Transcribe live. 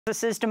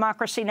This is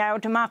Democracy Now!,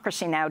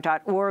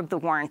 democracynow.org, The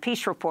War and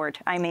Peace Report.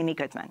 I'm Amy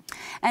Goodman.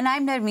 And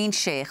I'm Nermeen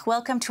Sheikh.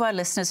 Welcome to our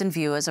listeners and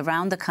viewers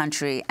around the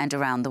country and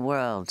around the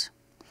world.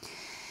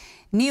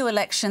 New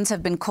elections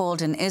have been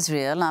called in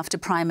Israel after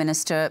Prime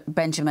Minister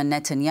Benjamin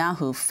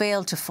Netanyahu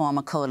failed to form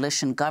a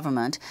coalition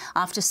government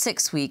after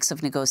 6 weeks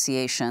of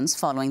negotiations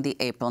following the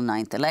April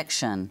 9th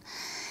election.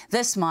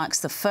 This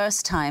marks the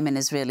first time in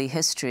Israeli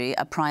history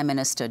a Prime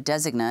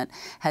Minister-designate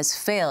has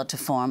failed to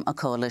form a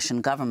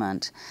coalition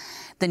government.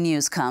 The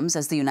news comes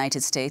as the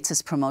United States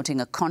is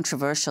promoting a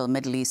controversial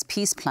Middle East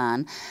peace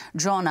plan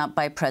drawn up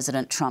by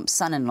President Trump's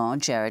son-in-law,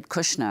 Jared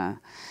Kushner.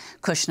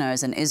 Kushner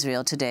is in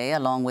Israel today,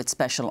 along with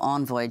Special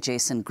Envoy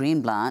Jason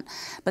Greenblatt,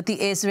 but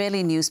the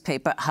Israeli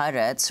newspaper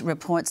Haaretz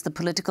reports the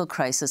political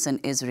crisis in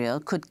Israel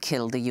could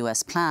kill the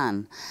U.S.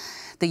 plan.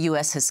 The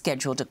U.S. has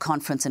scheduled a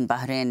conference in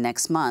Bahrain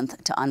next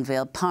month to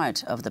unveil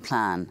part of the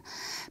plan.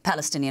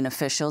 Palestinian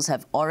officials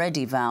have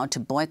already vowed to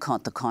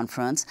boycott the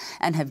conference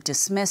and have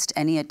dismissed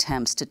any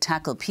attempts to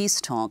tackle peace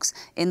talks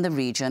in the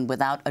region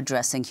without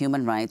addressing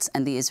human rights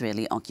and the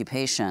Israeli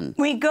occupation.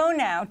 We go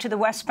now to the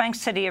West Bank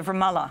city of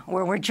Ramallah,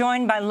 where we're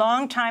joined by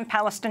longtime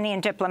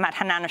Palestinian diplomat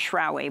Hanan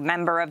Ashrawi,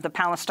 member of the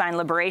Palestine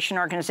Liberation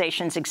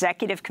Organization's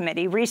executive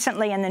committee,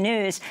 recently in the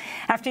news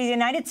after the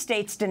United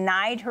States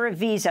denied her a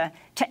visa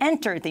to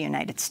enter the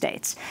United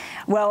States.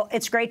 Well,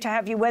 it's great to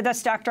have you with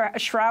us, Dr.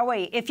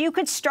 Ashrawi. If you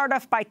could start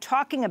off by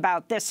talking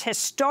about this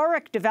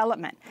historic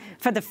development.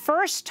 For the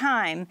first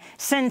time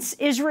since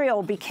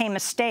Israel became a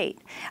state,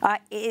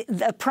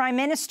 the prime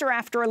minister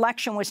after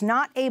election was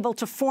not able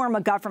to form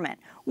a government.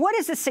 What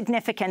is the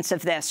significance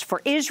of this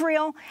for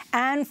Israel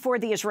and for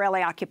the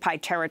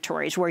Israeli-occupied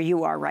territories where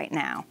you are right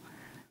now?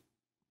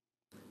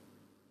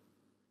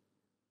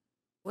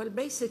 Well,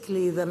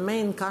 basically, the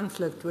main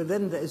conflict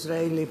within the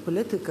Israeli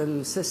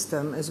political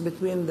system is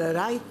between the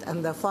right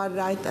and the far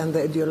right and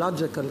the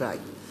ideological right.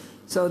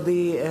 So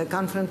the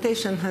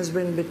confrontation has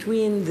been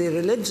between the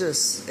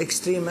religious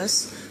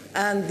extremists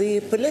and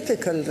the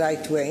political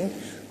right wing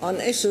on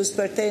issues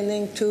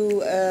pertaining to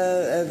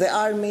the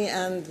army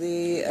and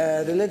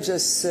the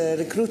religious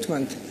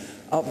recruitment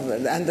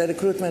and the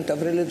recruitment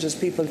of religious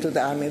people to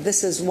the army.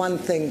 This is one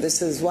thing.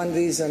 This is one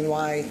reason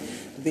why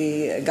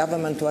the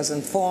government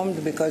wasn't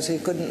formed, because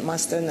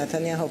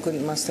Netanyahu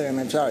couldn't muster a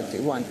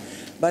majority, one.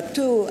 But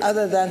two,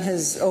 other than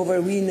his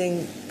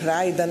overweening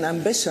pride and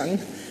ambition,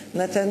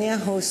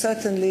 Netanyahu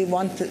certainly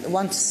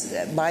wants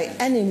by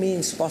any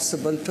means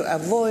possible to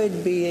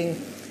avoid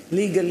being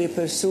legally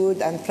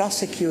pursued and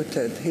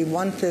prosecuted. He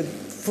wanted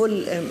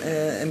full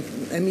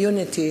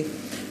immunity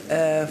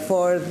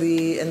for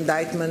the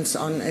indictments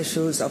on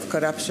issues of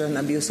corruption,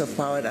 abuse of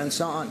power, and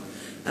so on.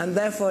 And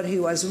therefore, he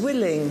was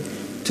willing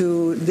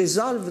to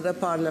dissolve the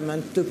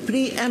parliament to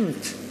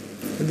preempt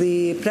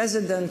the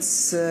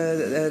president's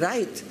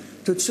right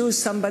to choose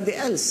somebody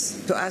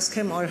else, to ask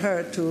him or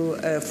her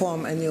to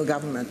form a new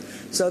government.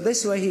 So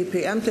this way he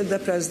preempted the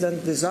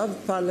president,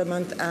 dissolved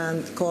parliament,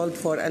 and called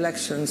for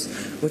elections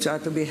which are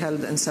to be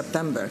held in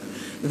September.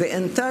 The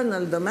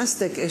internal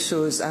domestic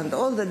issues and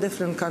all the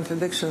different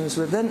contradictions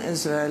within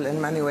Israel in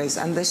many ways,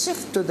 and the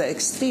shift to the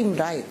extreme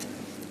right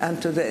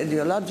and to the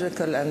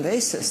ideological and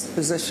racist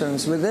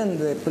positions within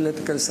the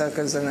political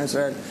circles in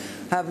Israel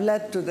have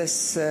led to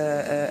this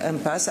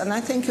impasse. And I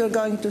think you're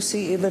going to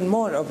see even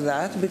more of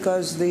that,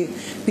 because the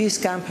peace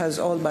camp has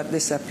all but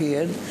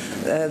disappeared.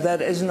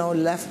 There is no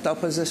left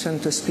opposition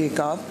to speak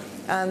of.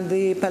 And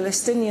the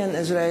Palestinian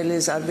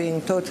Israelis are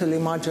being totally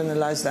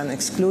marginalized and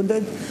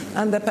excluded.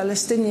 And the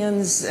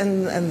Palestinians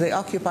in the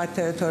occupied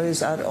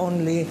territories are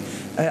only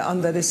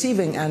on the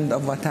receiving end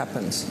of what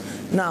happens.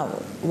 Now,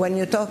 when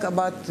you talk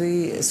about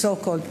the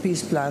so-called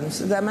peace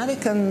plans, the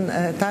American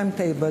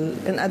timetable,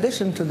 in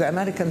addition to the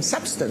American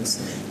substance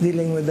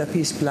dealing with the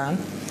peace plan,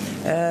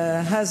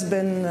 has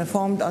been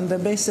formed on the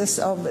basis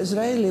of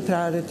Israeli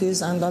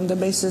priorities and on the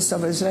basis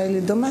of Israeli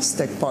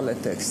domestic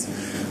politics.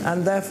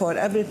 And therefore,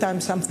 every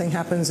time something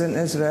happens in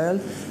Israel,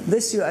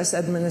 this U.S.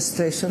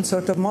 administration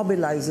sort of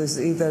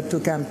mobilizes either to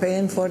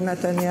campaign for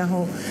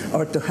Netanyahu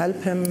or to help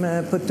him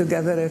put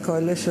together a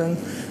coalition.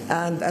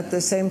 And at the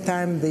same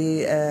time,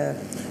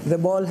 the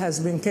ball has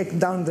been kicked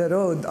down the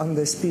road on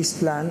this peace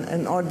plan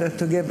in order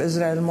to give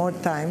Israel more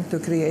time to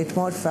create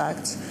more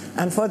facts,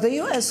 and for the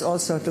U.S.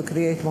 also to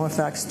create more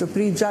facts, to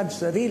prejudge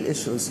the real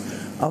issues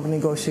of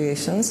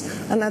negotiations,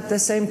 and at the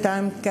same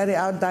time carry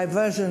out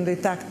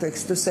diversionary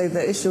tactics to say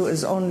the issue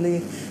is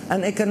only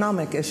an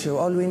economic issue.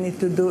 All we need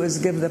to do is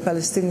give the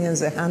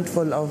Palestinians a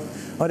handful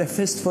of, or a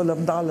fistful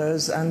of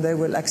dollars, and they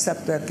will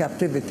accept their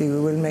captivity. We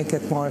will make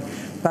it more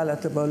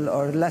palatable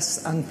or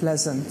less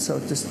unpleasant, so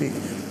to speak.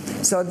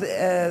 So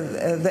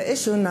the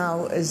issue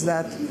now is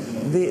that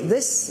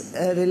this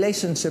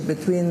relationship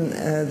between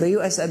the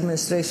U.S.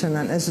 administration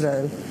and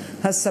Israel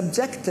has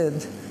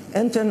subjected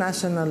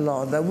international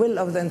law, the will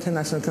of the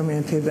international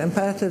community, the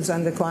imperatives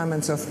and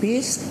requirements of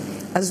peace,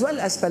 as well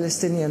as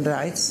Palestinian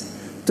rights,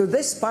 to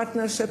this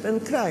partnership in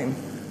crime.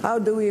 How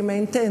do we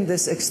maintain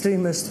this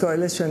extremist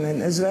coalition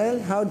in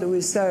Israel? How do we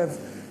serve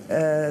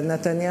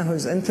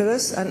Netanyahu's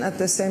interests, and at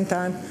the same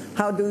time,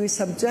 how do we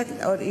subject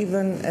or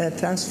even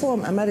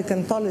transform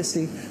American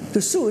policy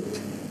to suit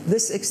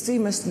this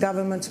extremist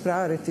government's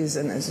priorities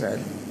in Israel?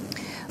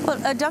 Well,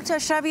 Dr.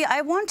 Ashrawi,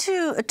 I want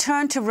to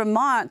turn to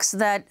remarks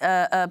that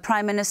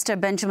Prime Minister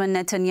Benjamin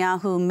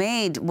Netanyahu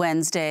made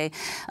Wednesday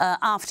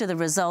after the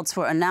results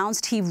were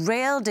announced. He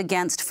railed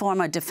against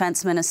former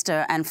defense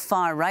minister and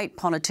far-right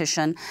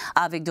politician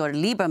Avigdor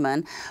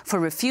Lieberman for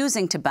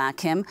refusing to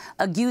back him,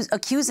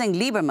 accusing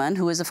Lieberman,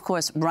 who is, of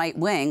course,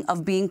 right-wing,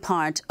 of being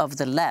part of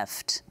the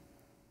left.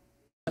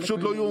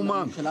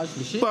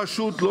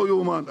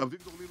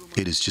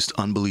 It is just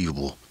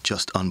unbelievable,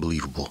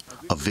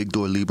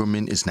 Avigdor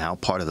Lieberman is now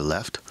part of the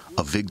left.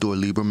 Avigdor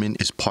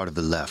Lieberman is part of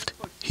the left.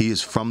 He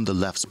is from the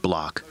left's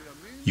bloc.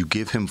 You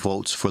give him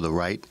votes for the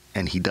right,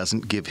 and he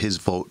doesn't give his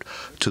vote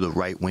to the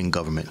right-wing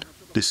government.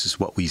 This is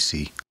what we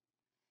see.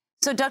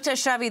 So, Dr.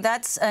 Ashrawi,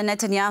 that's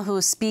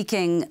Netanyahu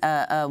speaking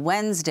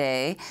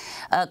Wednesday,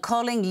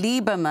 calling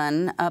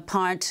Lieberman a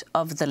part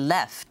of the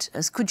left.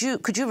 Could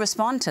you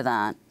respond to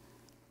that?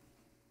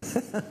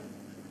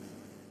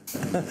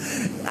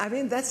 I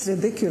mean, that's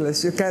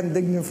ridiculous. You can't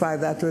dignify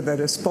that with a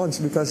response,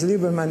 because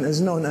Lieberman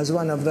is known as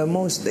one of the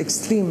most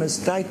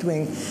extremist,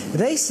 right-wing,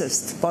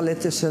 racist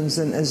politicians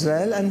in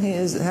Israel, and he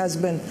has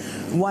been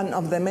one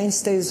of the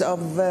mainstays of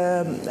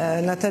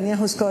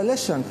Netanyahu's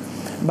coalition.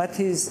 But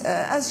he's,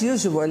 as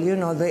usual, you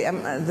know,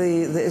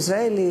 the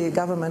Israeli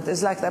government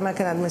is like the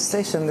American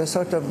administration. They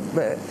sort of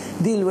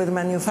deal with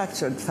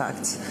manufactured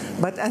facts.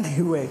 But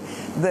anyway,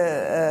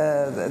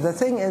 the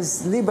thing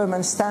is,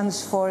 Lieberman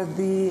stands for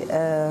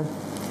the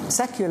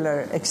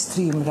secular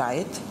extreme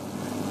right.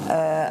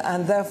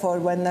 And therefore,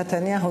 when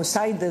Netanyahu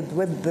sided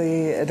with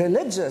the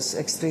religious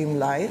extreme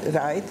right,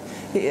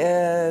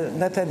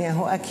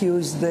 Netanyahu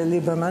accused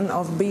Lieberman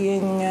of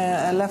being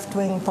a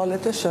left-wing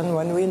politician,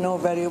 when we know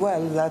very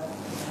well that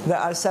there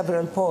are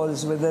several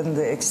poles within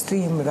the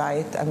extreme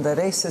right and the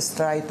racist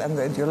right and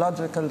the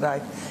ideological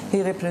right.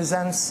 He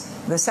represents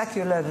the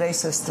secular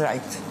racist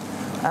right.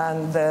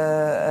 And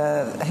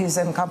he's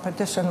in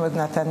competition with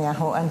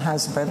Netanyahu and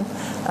has been,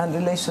 and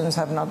relations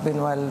have not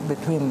been well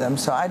between them.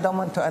 So I don't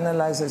want to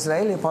analyze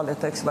Israeli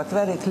politics, but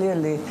very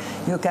clearly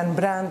you can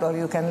brand or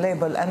you can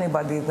label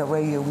anybody the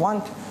way you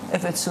want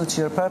if it suits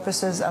your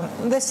purposes.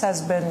 And this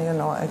has been, you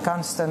know, a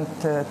constant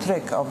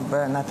trick of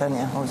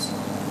Netanyahu's.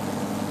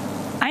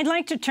 I'd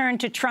like to turn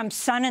to Trump's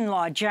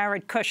son-in-law,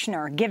 Jared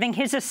Kushner, giving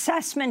his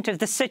assessment of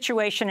the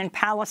situation in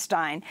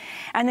Palestine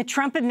and the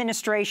Trump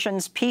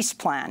administration's peace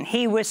plan.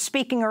 He was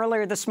speaking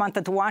earlier this month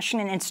at the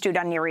Washington Institute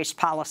on Near East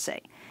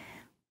Policy.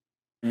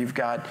 You've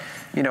got,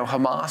 you know,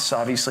 Hamas,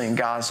 obviously, in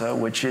Gaza,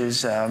 which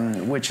has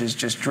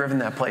just driven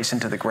that place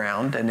into the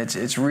ground. And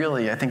it's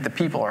really, I think the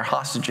people are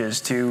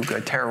hostages to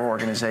a terror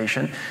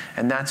organization,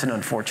 and that's an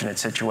unfortunate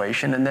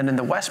situation. And then in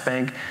the West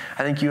Bank,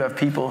 I think you have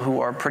people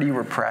who are pretty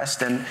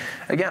repressed. And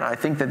again, I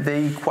think that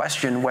they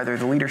question whether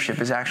the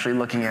leadership is actually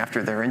looking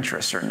after their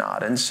interests or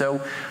not. And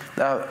so,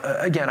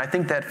 again, I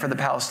think that for the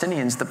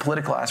Palestinians, the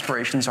political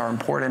aspirations are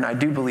important. I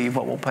do believe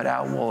what we'll put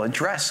out will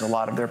address a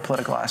lot of their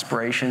political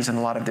aspirations and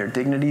a lot of their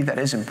dignity. That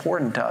is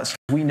important to us.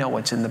 We know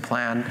what's in the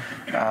plan.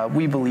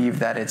 We believe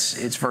that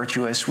it's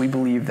virtuous. We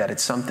believe that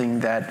it's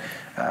something that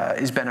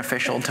is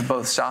beneficial to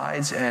both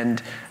sides.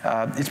 And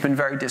it's been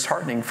very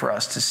disheartening for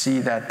us to see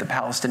that the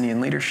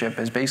Palestinian leadership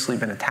has basically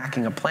been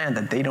attacking a plan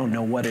that they don't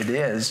know what it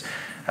is,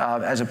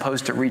 as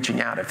opposed to reaching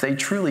out. If they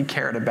truly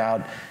cared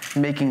about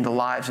making the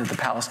lives of the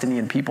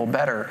Palestinian people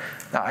better,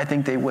 I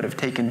think they would have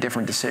taken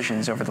different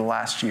decisions over the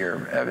last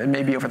year, and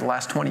maybe over the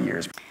last 20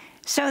 years.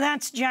 So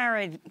that's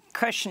Jared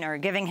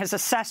Kushner giving his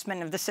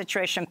assessment of the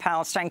situation in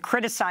Palestine,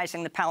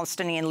 criticizing the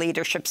Palestinian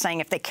leadership, saying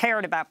if they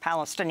cared about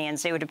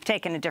Palestinians, they would have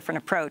taken a different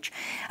approach.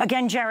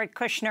 Again, Jared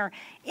Kushner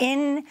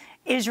in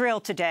Israel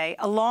today,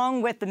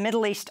 along with the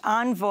Middle East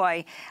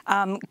envoy,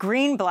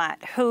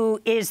 Greenblatt, who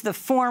is the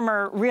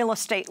former real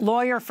estate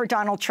lawyer for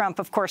Donald Trump.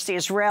 Of course, the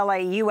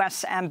Israeli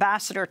U.S.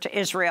 ambassador to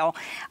Israel,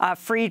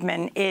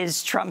 Friedman,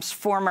 is Trump's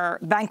former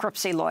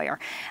bankruptcy lawyer.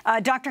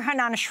 Dr.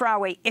 Hanan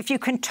Ashrawi, if you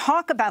can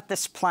talk about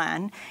this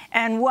plan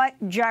and what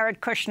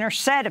Jared Kushner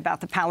said about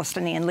the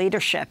Palestinian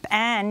leadership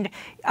and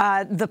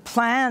the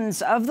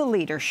plans of the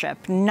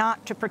leadership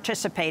not to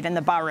participate in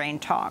the Bahrain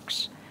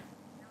talks,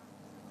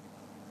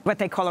 what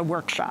they call a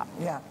workshop.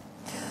 Yeah.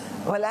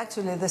 Well,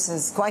 actually, this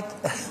is quite,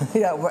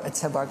 yeah,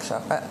 it's a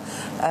workshop.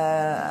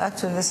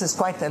 Actually, this is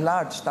quite a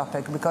large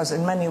topic, because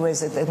in many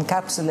ways it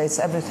encapsulates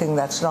everything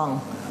that's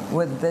wrong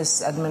with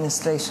this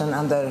administration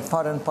and their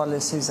foreign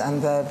policies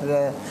and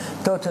their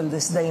total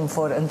disdain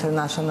for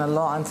international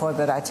law and for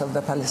the rights of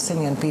the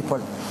Palestinian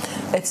people.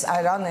 It's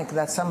ironic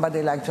that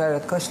somebody like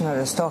Jared Kushner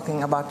is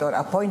talking about or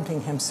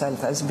appointing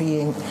himself as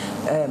being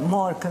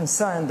more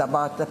concerned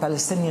about the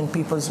Palestinian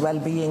people's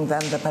well-being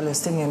than the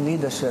Palestinian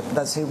leadership.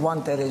 Does he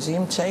want a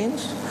regime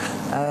change?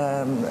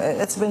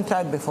 It's been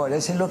tried before.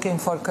 Is he looking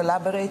for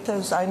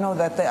collaborators? I know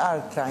that they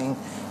are trying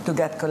to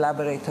get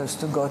collaborators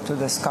to go to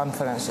this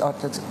conference or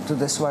to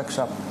this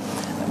workshop.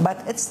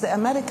 But it's the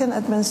American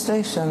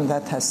administration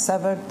that has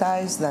severed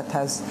ties, that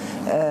has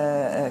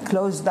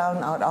closed down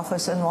our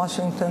office in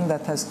Washington,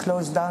 that has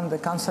closed down the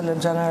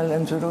Consulate General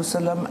in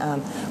Jerusalem,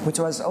 which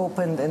was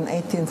opened in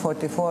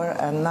 1844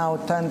 and now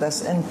turned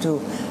us into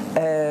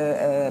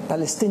a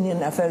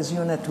Palestinian Affairs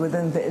Unit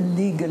within the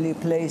illegally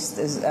placed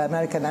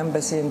American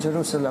Embassy in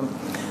Jerusalem.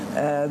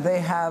 They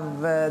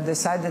have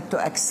decided to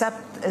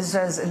accept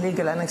Israel's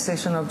illegal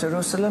annexation of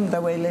Jerusalem,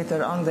 the way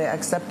later on they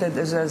accepted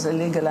Israel's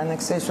illegal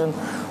annexation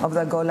of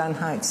the Golan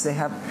Heights. They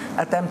have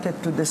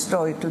attempted to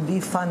destroy, to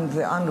defund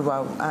the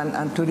UNRWA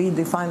and to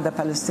redefine the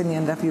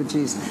Palestinian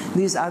refugees.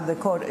 These are the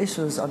core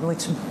issues on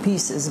which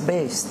peace is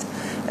based.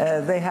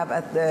 They have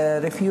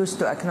refused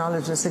to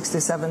acknowledge the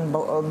 67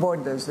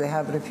 borders. They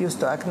have refused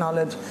to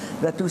acknowledge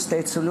the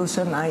two-state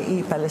solution,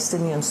 i.e.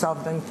 Palestinian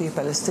sovereignty,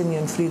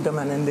 Palestinian freedom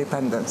and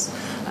independence.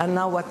 And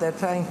now what they're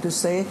trying to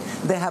say,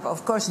 they have,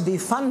 of course,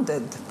 defunded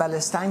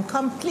Palestine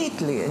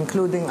completely,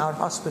 including our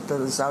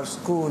hospitals, our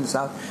schools,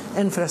 our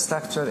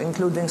infrastructure,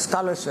 including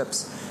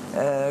scholarships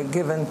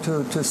given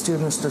to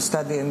students to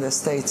study in the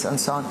States and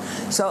so on.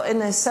 So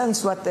in a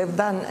sense, what they've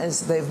done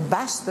is they've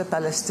bashed the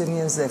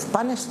Palestinians, they've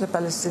punished the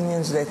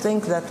Palestinians. They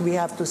think that we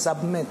have to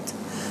submit,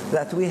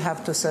 that we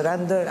have to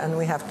surrender, and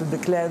we have to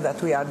declare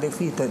that we are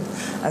defeated.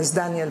 As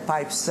Daniel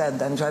Pipes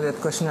said and Jared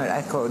Kushner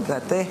echoed,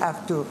 that they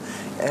have to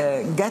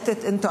get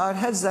it into our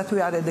heads that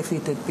we are a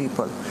defeated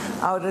people.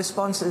 Our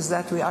response is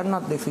that we are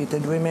not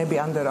defeated. We may be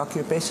under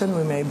occupation.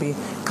 We may be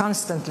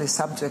constantly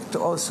subject to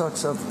all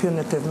sorts of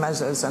punitive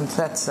measures and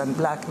threats and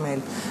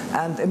blackmail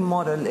and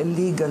immoral,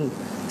 illegal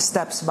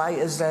steps by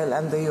Israel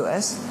and the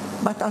U.S.,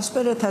 but our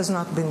spirit has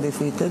not been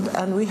defeated,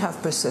 and we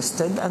have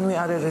persisted, and we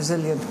are a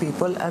resilient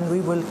people, and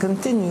we will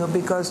continue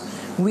because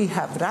we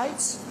have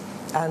rights,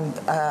 and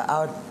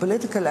our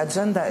political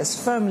agenda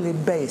is firmly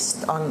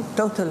based on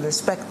total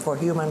respect for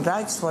human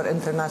rights, for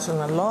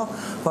international law,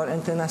 for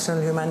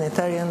international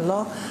humanitarian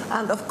law,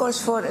 and of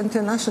course for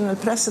international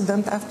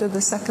precedent after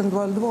the Second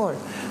World War,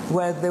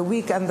 where the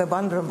weak and the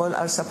vulnerable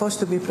are supposed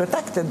to be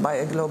protected by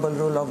a global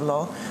rule of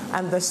law,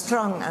 and the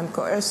strong and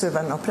coercive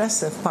and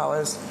oppressive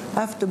powers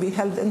have to be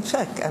held in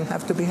check and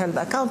have to be held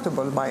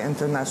accountable by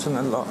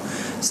international law.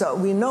 So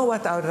we know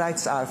what our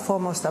rights are.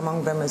 Foremost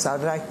among them is our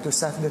right to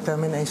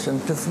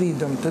self-determination, to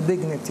freedom, to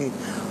dignity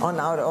on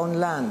our own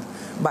land.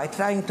 By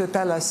trying to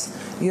tell us,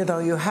 you know,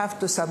 you have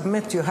to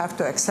submit, you have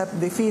to accept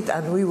defeat,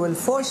 and we will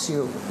force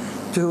you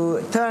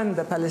to turn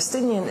the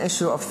Palestinian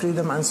issue of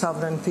freedom and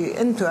sovereignty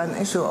into an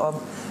issue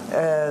of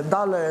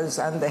dollars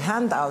and a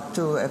handout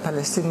to a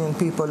Palestinian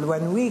people,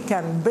 when we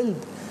can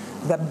build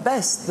the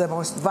best, the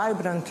most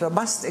vibrant,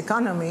 robust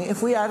economy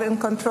if we are in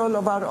control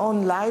of our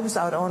own lives,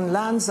 our own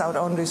lands, our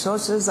own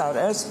resources, our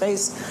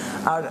airspace,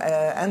 our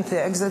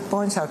entry-exit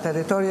points, our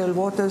territorial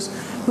waters.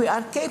 We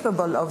are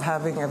capable of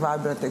having a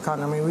vibrant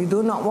economy. We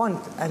do not want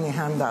any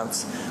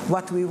handouts.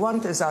 What we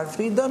want is our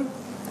freedom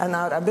and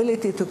our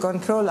ability to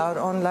control our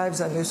own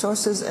lives and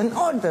resources in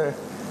order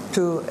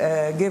to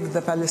give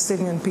the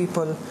Palestinian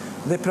people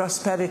the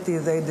prosperity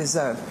they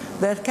deserve.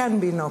 There can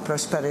be no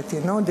prosperity,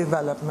 no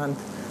development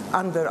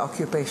under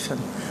occupation.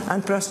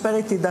 And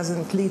prosperity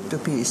doesn't lead to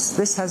peace.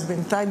 This has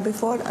been tried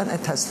before, and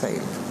it has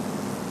failed.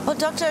 Well,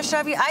 Dr.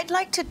 Ashrawi, I'd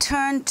like to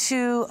turn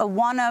to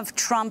one of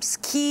Trump's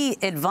key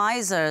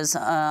advisors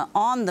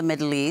on the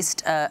Middle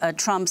East,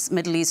 Trump's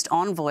Middle East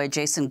envoy,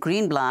 Jason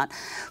Greenblatt,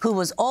 who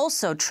was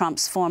also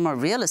Trump's former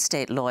real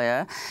estate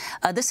lawyer.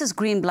 This is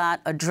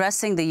Greenblatt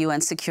addressing the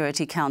UN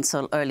Security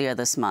Council earlier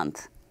this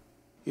month.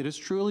 It is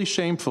truly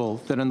shameful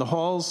that in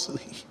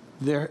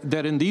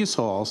these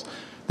halls,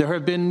 there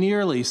have been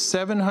nearly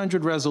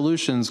 700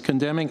 resolutions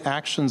condemning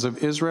actions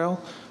of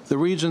Israel, the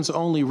region's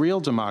only real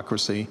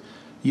democracy,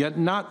 yet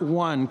not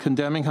one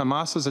condemning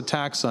Hamas's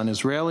attacks on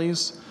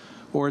Israelis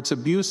or its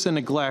abuse and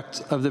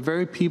neglect of the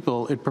very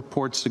people it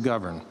purports to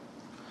govern.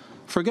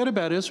 Forget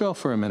about Israel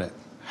for a minute.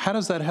 How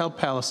does that help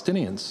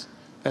Palestinians,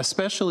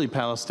 especially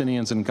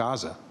Palestinians in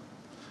Gaza?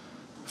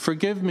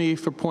 Forgive me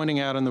for pointing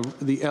out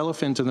the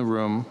elephant in the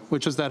room,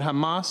 which is that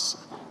Hamas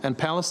and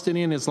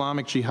Palestinian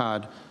Islamic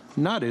Jihad,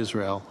 not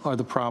Israel, are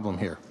the problem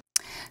here.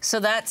 So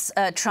that's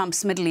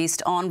Trump's Middle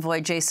East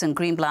envoy, Jason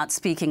Greenblatt,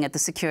 speaking at the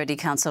Security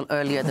Council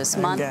earlier this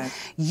month.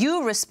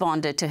 You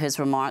responded to his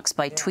remarks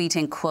by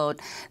tweeting,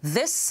 quote,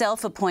 "This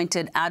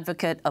self-appointed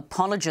advocate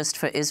apologist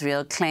for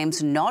Israel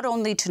claims not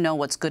only to know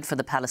what's good for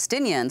the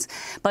Palestinians,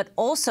 but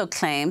also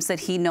claims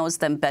that he knows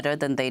them better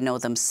than they know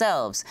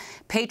themselves.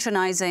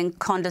 Patronizing,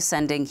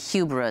 condescending,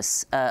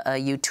 hubris,"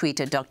 you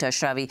tweeted, Dr.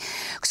 Ashrawi.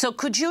 So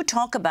could you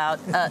talk about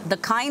the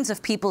kinds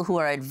of people who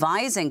are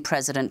advising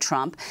President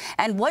Trump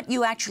and what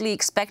you actually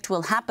expect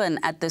will happen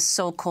at this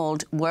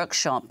so-called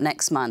workshop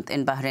next month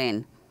in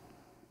Bahrain?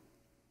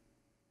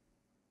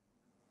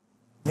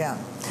 Yeah.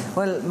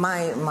 Well,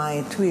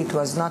 my tweet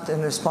was not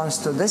in response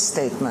to this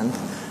statement,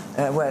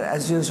 where,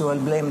 as usual,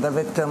 blame the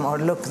victim or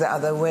look the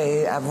other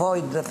way,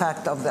 avoid the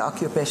fact of the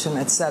occupation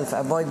itself,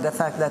 avoid the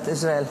fact that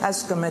Israel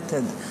has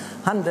committed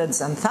hundreds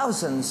and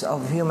thousands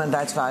of human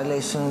rights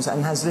violations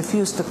and has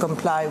refused to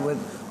comply with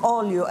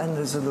all UN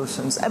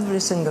resolutions, every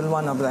single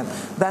one of them.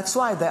 That's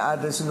why there are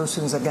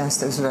resolutions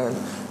against Israel,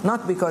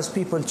 not because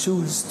people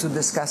choose to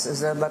discuss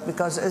Israel, but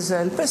because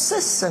Israel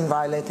persists in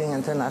violating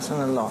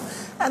international law.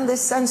 And this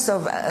sense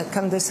of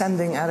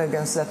condescending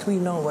arrogance that we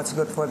know what's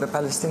good for the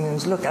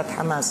Palestinians. Look at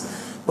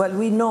Hamas. Well,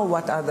 we know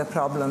what are the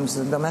problems,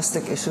 the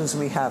domestic issues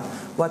we have.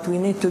 What we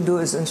need to do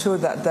is ensure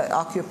that the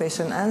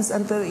occupation ends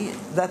and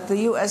that the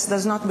U.S.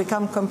 does not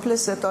become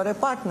complicit or a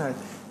partner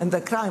in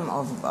the crime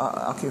of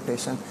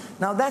occupation.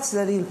 Now, that's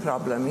the real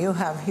problem. You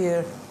have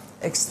here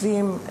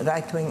extreme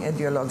right-wing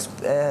ideologues.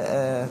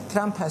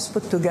 Trump has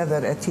put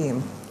together a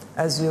team.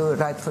 As you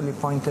rightfully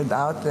pointed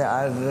out, they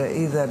are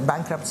either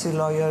bankruptcy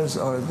lawyers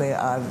or they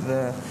are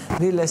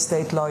real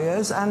estate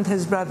lawyers, and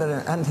his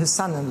brother and his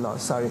son-in-law,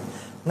 sorry.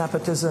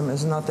 Nepotism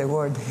is not a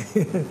word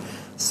here.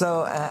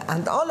 So,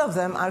 and all of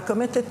them are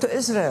committed to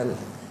Israel.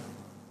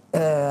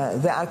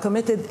 They are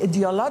committed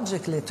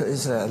ideologically to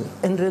Israel.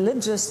 In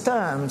religious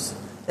terms,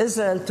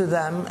 Israel to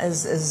them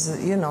is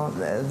you know,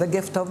 the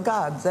gift of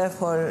God.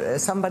 Therefore,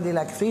 somebody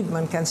like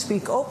Friedman can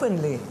speak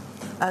openly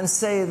and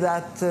say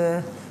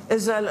that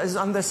Israel is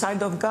on the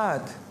side of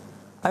God.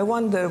 I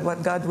wonder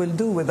what God will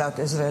do without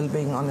Israel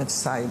being on its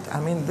side. I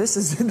mean, this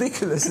is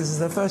ridiculous. This is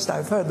the first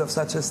I've heard of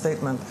such a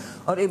statement.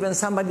 Or even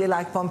somebody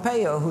like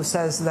Pompeo, who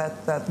says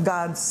that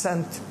God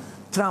sent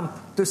Trump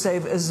to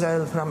save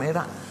Israel from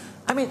Iran.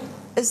 I mean,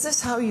 is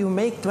this how you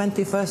make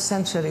 21st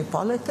century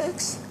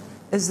politics?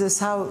 Is this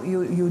how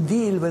you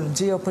deal with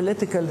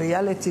geopolitical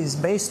realities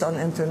based on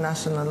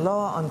international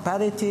law, on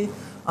parity,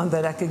 on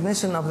the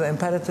recognition of the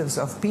imperatives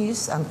of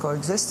peace and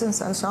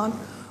coexistence and so on?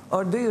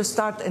 Or do you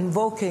start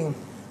invoking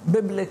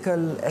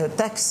biblical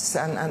texts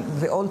and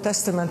the Old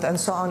Testament and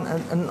so on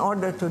in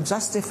order to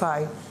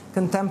justify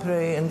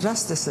contemporary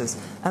injustices?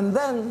 And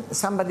then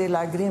somebody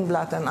like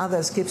Greenblatt and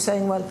others keep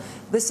saying, well,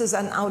 this is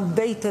an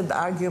outdated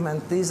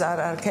argument. These are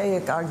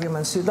archaic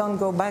arguments. You don't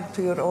go back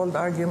to your old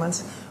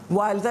arguments,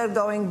 while they're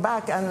going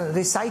back and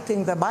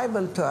reciting the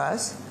Bible to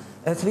us,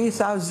 a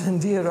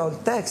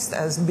 3,000-year-old text,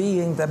 as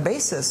being the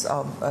basis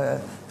of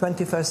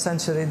 21st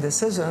century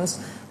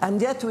decisions.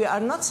 And yet we are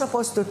not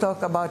supposed to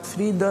talk about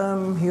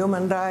freedom,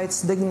 human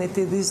rights,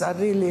 dignity. These are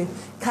really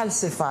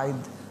calcified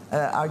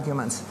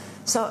arguments.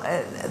 So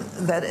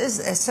there is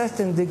a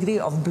certain degree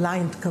of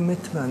blind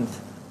commitment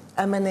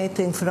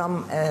emanating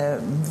from a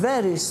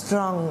very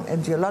strong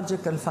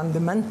ideological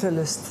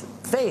fundamentalist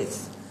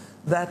faith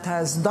that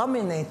has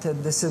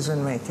dominated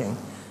decision-making.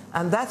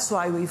 And that's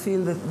why we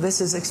feel that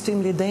this is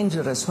extremely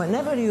dangerous.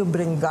 Whenever you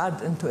bring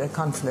God into a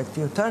conflict,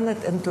 you turn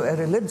it into a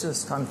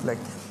religious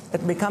conflict,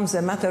 it becomes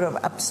a matter of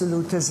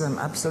absolutism,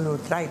 absolute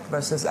right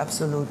versus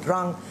absolute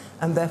wrong,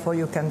 and therefore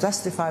you can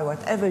justify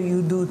whatever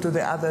you do to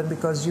the other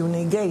because you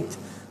negate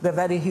the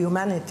very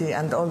humanity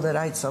and all the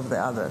rights of the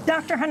other.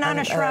 Dr. Hanan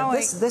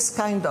Ashrawi, this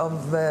kind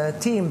of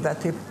team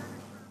that he...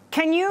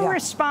 Can you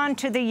respond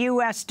to the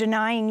U.S.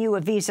 denying you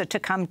a visa to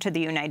come to the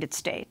United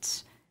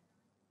States?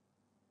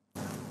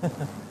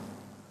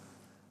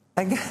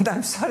 Again,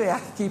 I'm sorry,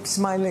 I keep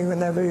smiling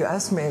whenever you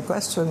ask me a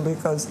question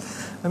because,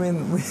 I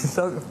mean, we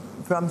talk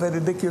from the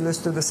ridiculous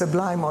to the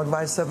sublime or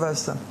vice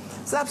versa.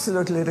 It's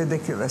absolutely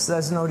ridiculous.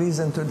 There's no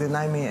reason to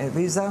deny me a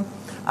visa.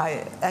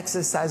 I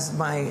exercise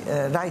my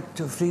right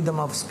to freedom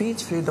of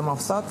speech, freedom of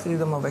thought,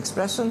 freedom of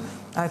expression.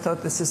 I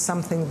thought this is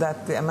something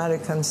that the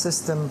American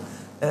system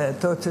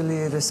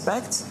totally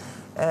respects.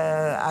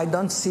 I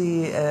don't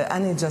see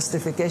any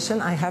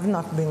justification. I have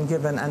not been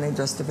given any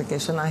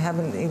justification. I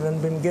haven't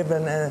even been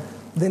given a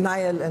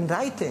denial in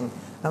writing.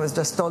 I was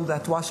just told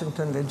that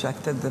Washington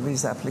rejected the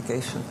visa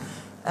application.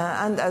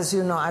 And as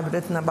you know, I've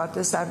written about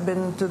this. I've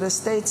been to the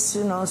States,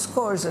 you know,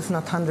 scores, if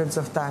not hundreds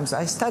of times.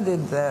 I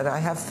studied there. I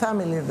have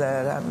family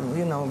there. I have,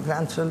 you know,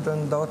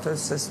 grandchildren, daughter,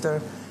 sister,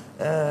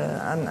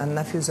 and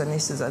nephews and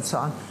nieces and so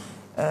on.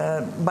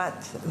 But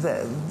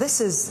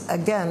this is,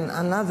 again,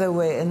 another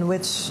way in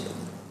which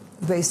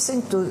they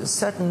sink to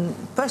certain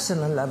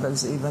personal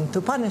levels even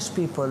to punish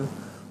people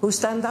who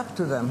stand up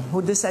to them,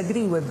 who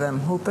disagree with them,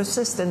 who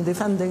persist in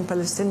defending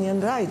Palestinian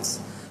rights.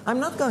 I'm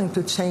not going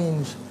to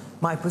change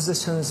my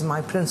positions,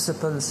 my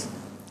principles,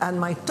 and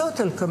my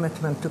total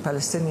commitment to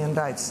Palestinian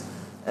rights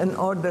in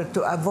order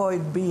to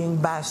avoid being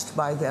bashed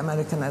by the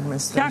American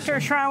administration. Dr.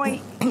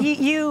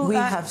 Ashrawi, we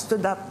have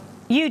stood up.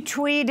 You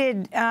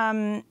tweeted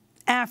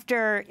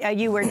after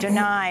you were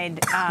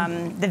denied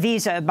the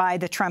visa by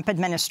the Trump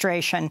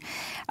administration.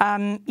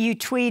 You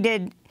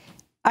tweeted,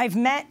 I've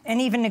met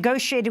and even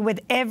negotiated with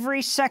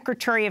every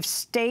Secretary of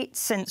State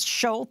since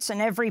Schultz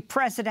and every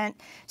president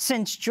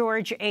since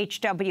George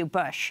H.W.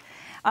 Bush.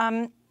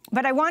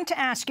 But I want to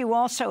ask you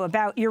also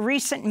about your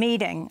recent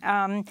meeting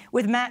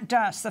with Matt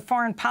Duss, the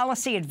foreign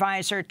policy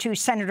advisor to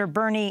Senator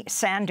Bernie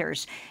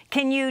Sanders.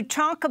 Can you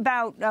talk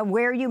about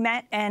where you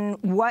met and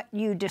what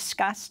you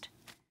discussed?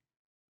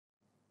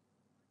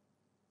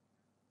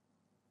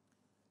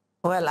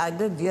 Well, I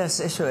did, yes,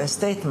 issue a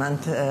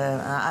statement.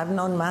 I've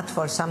known Matt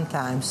for some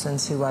time,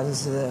 since he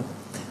was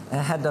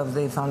head of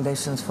the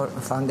Foundation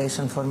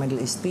for Middle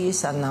East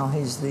Peace, and now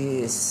he's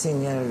the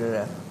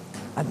senior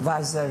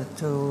advisor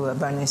to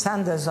Bernie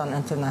Sanders on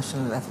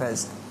international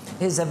affairs.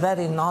 He's a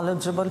very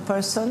knowledgeable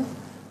person.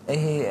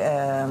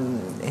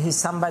 He's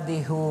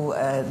somebody who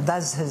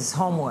does his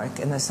homework,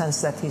 in the sense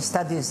that he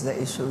studies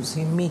the issues,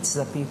 he meets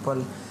the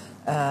people,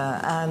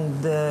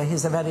 and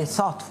he's a very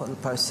thoughtful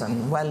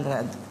person,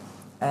 well-read.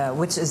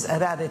 Which is a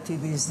rarity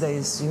these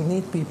days. You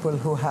need people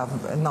who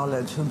have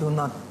knowledge, who do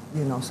not,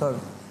 sort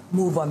of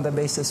move on the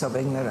basis of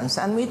ignorance.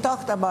 And we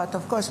talked about,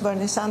 of course,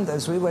 Bernie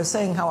Sanders. We were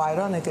saying how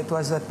ironic it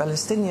was that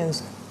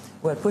Palestinians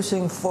were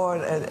pushing for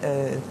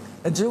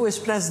a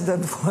Jewish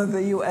president for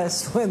the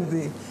U.S. when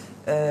the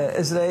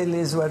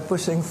Israelis were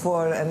pushing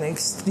for an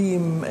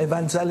extreme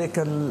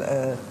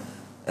evangelical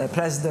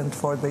president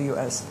for the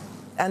U.S.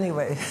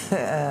 Anyway,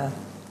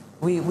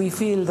 we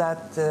feel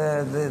that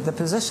the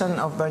position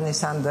of Bernie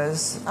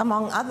Sanders,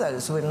 among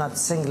others, we're not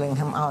singling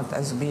him out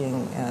as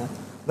being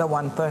the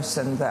one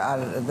person.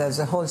 There's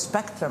a whole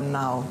spectrum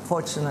now,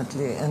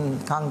 fortunately, in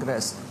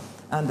Congress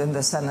and in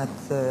the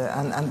Senate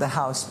and the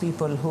House,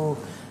 people who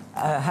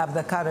have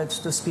the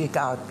courage to speak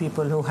out,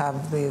 people who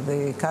have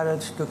the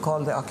courage to call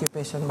the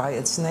occupation by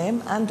its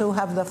name, and who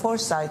have the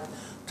foresight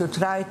to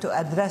try to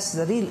address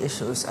the real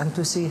issues and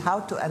to see how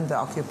to end the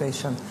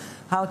occupation,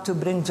 how to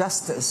bring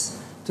justice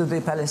to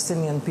the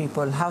Palestinian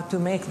people, how to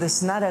make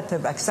this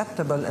narrative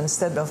acceptable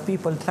instead of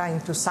people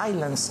trying to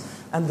silence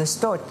and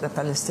distort the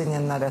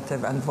Palestinian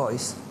narrative and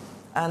voice.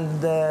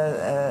 And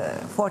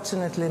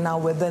fortunately now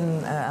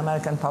within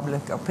American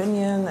public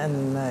opinion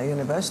and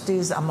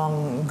universities,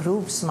 among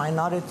groups,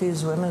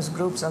 minorities, women's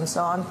groups and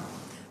so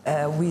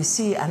on, we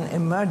see an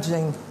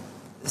emerging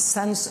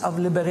sense of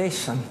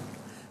liberation,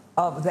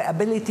 of the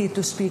ability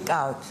to speak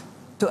out,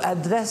 to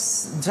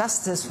address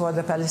justice for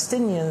the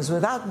Palestinians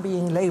without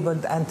being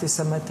labeled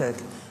anti-Semitic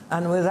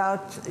and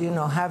without,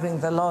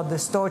 having the law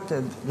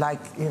distorted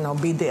like,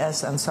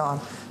 BDS and so on,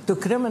 to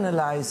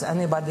criminalize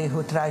anybody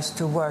who tries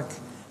to work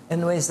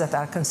in ways that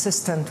are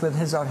consistent with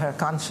his or her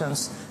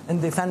conscience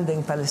in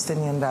defending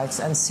Palestinian rights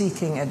and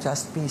seeking a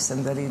just peace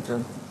in the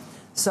region.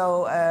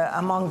 So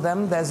among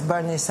them, there's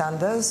Bernie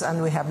Sanders,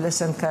 and we have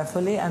listened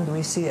carefully, and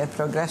we see a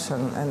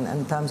progression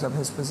in terms of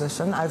his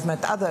position. I've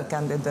met other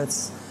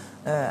candidates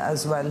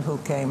as well who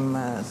came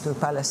to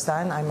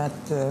Palestine. I met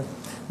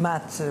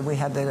Matt. We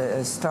had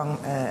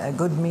a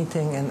good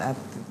meeting at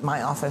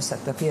my office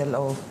at the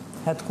PLO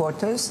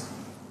headquarters,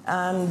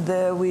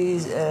 and we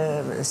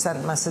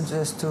sent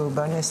messages to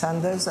Bernie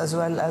Sanders, as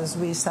well as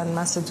we send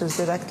messages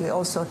directly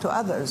also to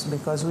others,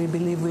 because we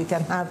believe we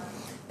can have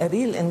a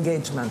real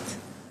engagement,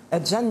 a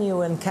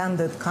genuine,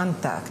 candid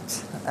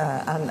contact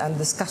and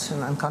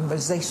discussion and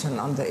conversation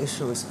on the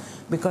issues,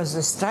 because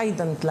the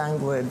strident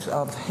language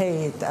of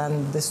hate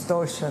and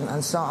distortion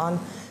and so on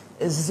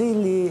is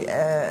really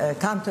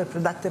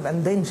counterproductive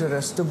and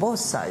dangerous to both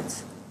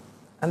sides.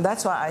 And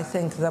that's why I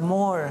think the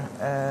more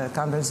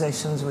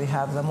conversations we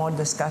have, the more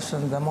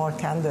discussion, the more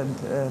candid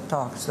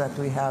talks that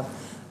we have,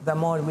 the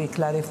more we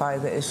clarify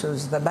the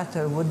issues, the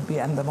better would be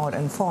and the more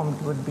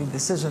informed would be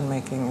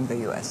decision-making in the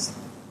U.S.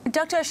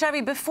 Dr.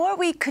 Ashrawi, before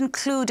we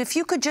conclude, if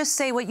you could just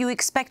say what you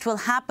expect will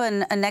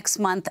happen next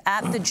month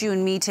at the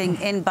June meeting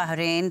in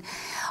Bahrain.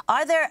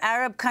 Are there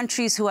Arab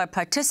countries who are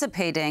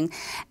participating,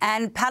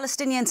 and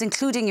Palestinians,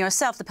 including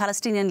yourself, the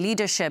Palestinian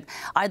leadership,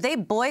 are they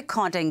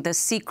boycotting the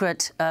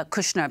secret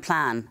Kushner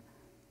plan?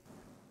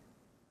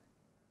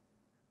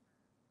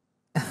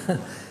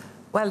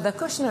 Well, the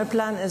Kushner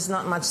plan is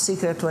not much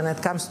secret when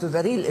it comes to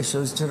the real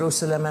issues,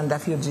 Jerusalem and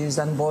refugees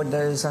and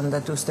borders and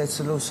the two-state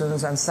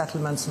solutions and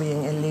settlements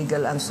being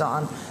illegal and so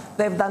on.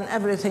 They've done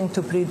everything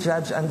to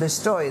prejudge and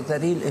destroy the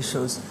real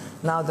issues.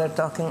 Now they're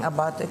talking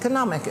about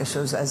economic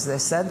issues, as they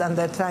said, and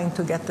they're trying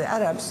to get the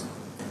Arabs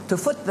to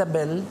foot the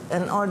bill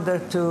in order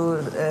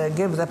to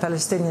give the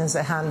Palestinians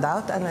a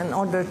handout and in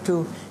order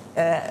to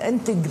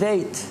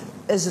integrate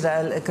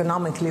Israel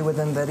economically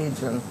within the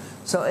region.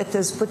 So it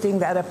is putting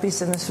the Arab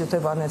Peace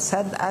Initiative on its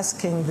head,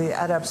 asking the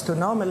Arabs to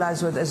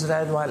normalize with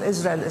Israel while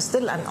Israel is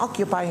still an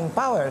occupying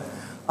power,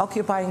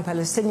 occupying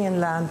Palestinian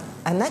land,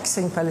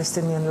 annexing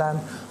Palestinian land,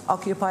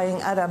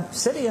 occupying Arab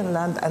Syrian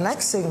land,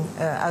 annexing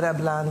Arab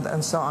land,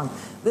 and so on.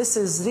 This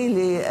is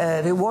really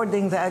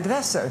rewarding the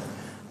aggressor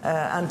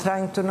and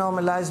trying to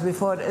normalize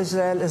before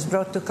Israel is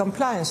brought to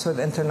compliance with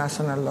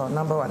international law,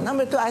 number one.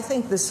 Number two, I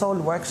think this whole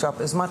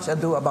workshop is much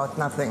ado about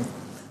nothing.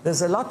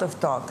 There's a lot of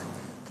talk,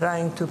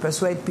 trying to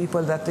persuade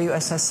people that the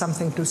U.S. has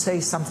something to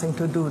say, something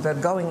to do. They're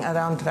going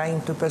around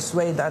trying to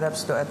persuade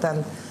Arabs to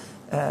attend.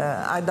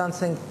 I don't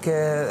think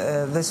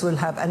this will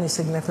have any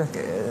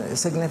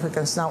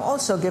significance now.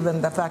 Also, given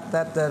the fact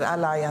that their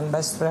ally and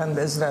best friend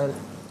Israel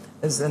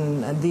is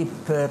in deep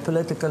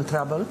political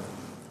trouble,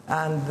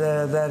 and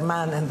their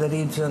man in the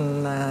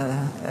region,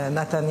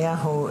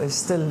 Netanyahu, is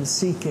still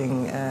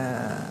seeking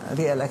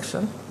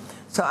re-election.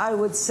 So I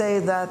would say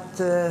that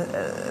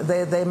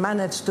they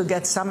managed to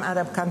get some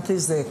Arab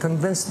countries. They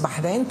convinced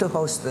Bahrain to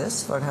host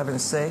this, for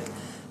heaven's sake.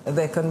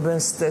 They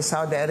convinced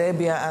Saudi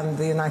Arabia and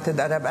the United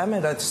Arab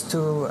Emirates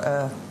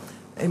to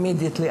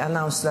immediately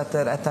announce that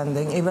they're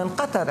attending. Even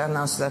Qatar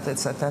announced that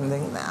it's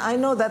attending. I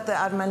know that there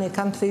are many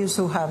countries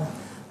who have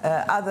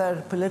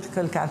other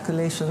political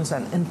calculations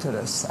and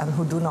interests and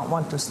who do not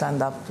want to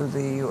stand up to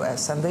the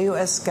U.S. And the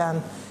U.S.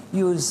 can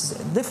use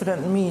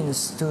different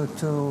means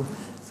to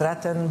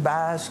threaten,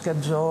 bash,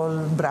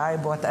 cajole,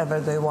 bribe, whatever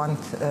they want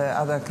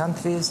other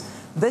countries.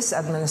 This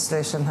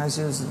administration has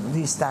used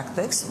these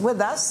tactics. With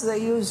us, they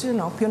use,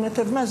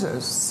 punitive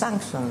measures,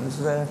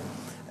 sanctions,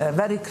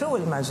 very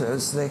cruel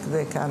measures.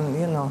 They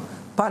can,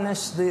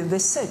 punish the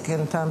sick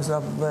in terms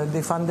of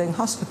defunding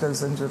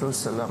hospitals in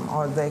Jerusalem,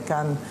 or they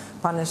can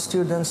punish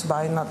students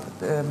by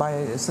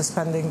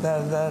suspending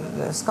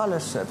their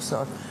scholarships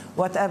or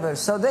whatever.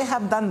 So they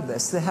have done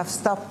this. They have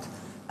stopped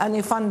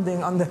any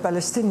funding on the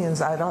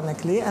Palestinians,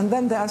 ironically, and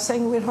then they are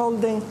saying we're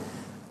holding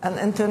an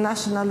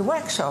international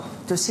workshop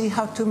to see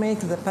how to make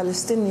the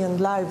Palestinian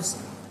lives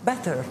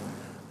better,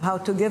 how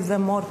to give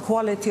them more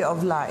quality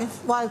of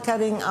life while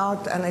carrying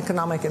out an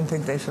economic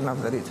integration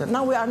of the region.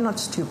 Now, we are not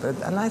stupid,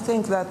 and I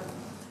think that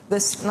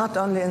this not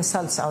only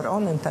insults our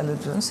own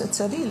intelligence, it's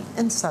a real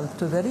insult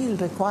to the real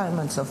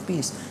requirements of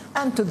peace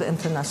and to the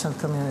international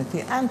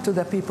community and to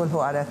the people who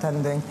are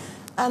attending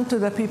and to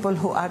the people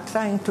who are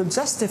trying to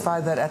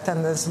justify their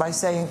attendance by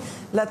saying,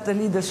 let the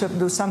leadership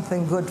do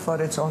something good for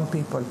its own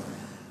people.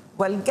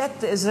 Well,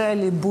 get the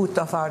Israeli boot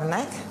off our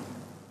neck,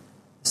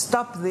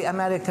 stop the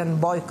American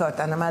boycott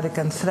and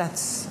American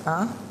threats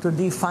to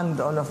defund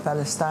all of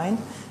Palestine,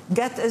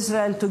 get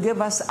Israel to give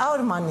us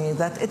our money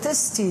that it is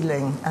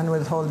stealing and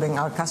withholding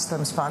our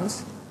customs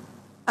funds,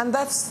 and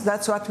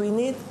that's what we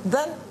need.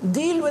 Then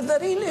deal with the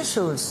real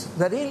issues.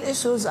 The real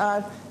issues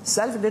are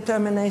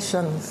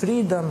self-determination,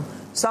 freedom,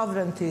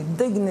 sovereignty,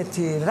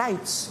 dignity,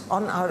 rights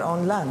on our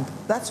own land.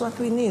 That's what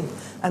we need.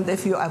 And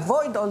if you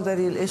avoid all the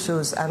real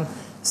issues and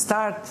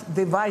start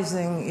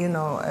devising,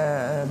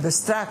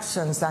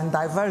 distractions and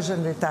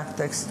diversionary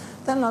tactics,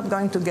 they're not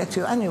going to get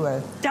you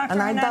anywhere. Dr.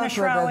 And I Hanan doubt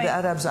Ashrawi, whether the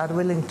Arabs are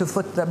willing to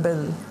foot the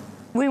bill.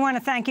 We want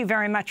to thank you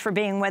very much for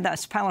being with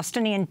us.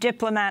 Palestinian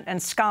diplomat and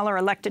scholar,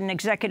 elected an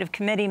executive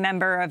committee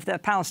member of the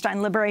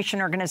Palestine Liberation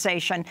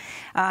Organization.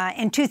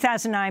 In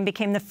 2009,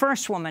 became the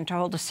first woman to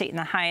hold a seat in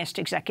the highest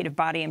executive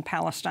body in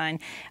Palestine.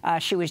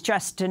 She was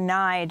just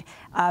denied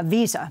a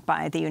visa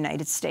by the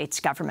United States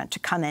government to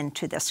come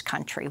into this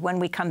country. When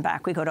we come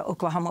back, we go to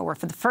Oklahoma, where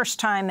for the first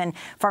time in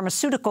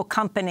pharmaceutical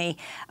company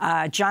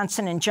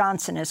Johnson &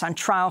 Johnson is on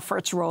trial for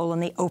its role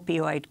in the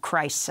opioid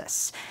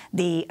crisis.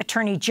 The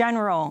Attorney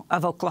General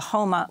of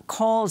Oklahoma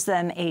calls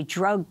them a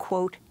drug,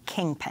 quote,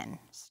 kingpin.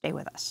 Stay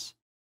with us.